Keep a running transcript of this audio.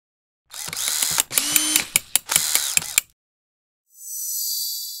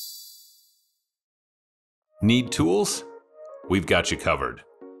Need tools? We've got you covered.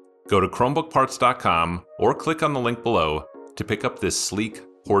 Go to ChromebookParts.com or click on the link below to pick up this sleek,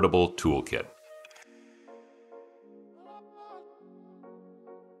 portable toolkit.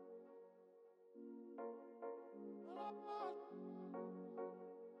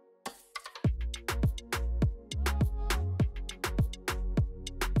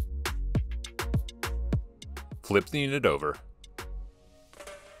 Flip the unit over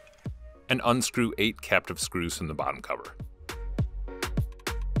and unscrew 8 captive screws from the bottom cover.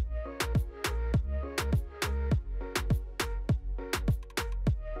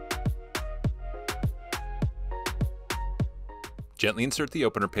 Gently insert the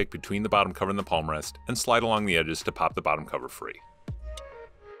opener pick between the bottom cover and the palm rest and slide along the edges to pop the bottom cover free.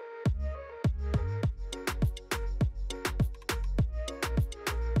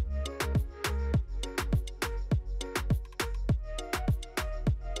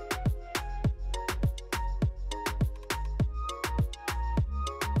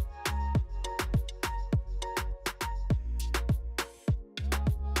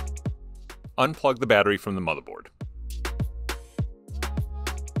 Unplug the battery from the motherboard.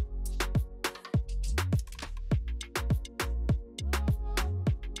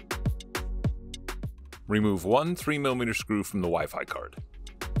 Remove one 3mm screw from the Wi-Fi card.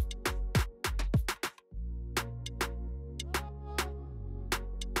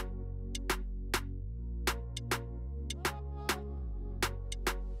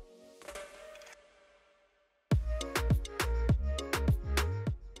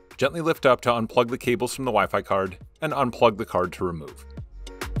 Gently lift up to unplug the cables from the Wi-Fi card and unplug the card to remove.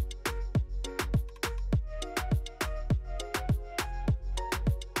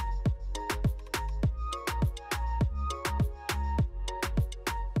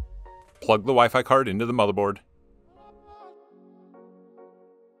 Plug the Wi-Fi card into the motherboard.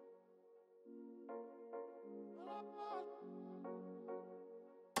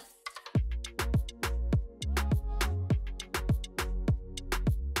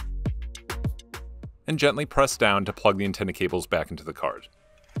 And gently press down to plug the antenna cables back into the card.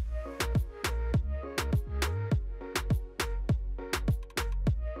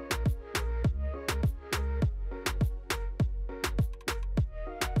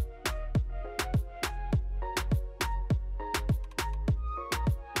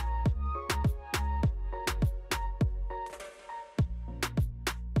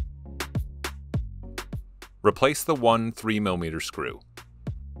 Replace the one 3mm screw.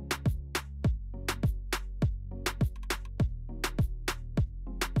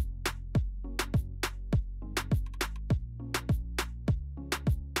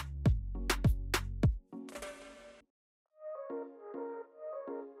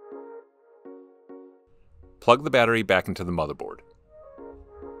 Plug the battery back into the motherboard.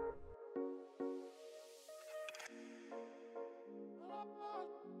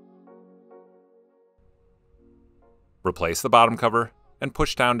 Replace the bottom cover and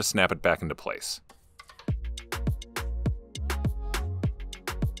push down to snap it back into place.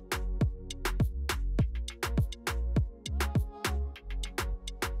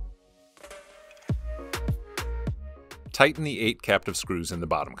 Tighten the 8 captive screws in the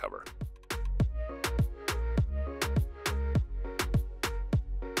bottom cover.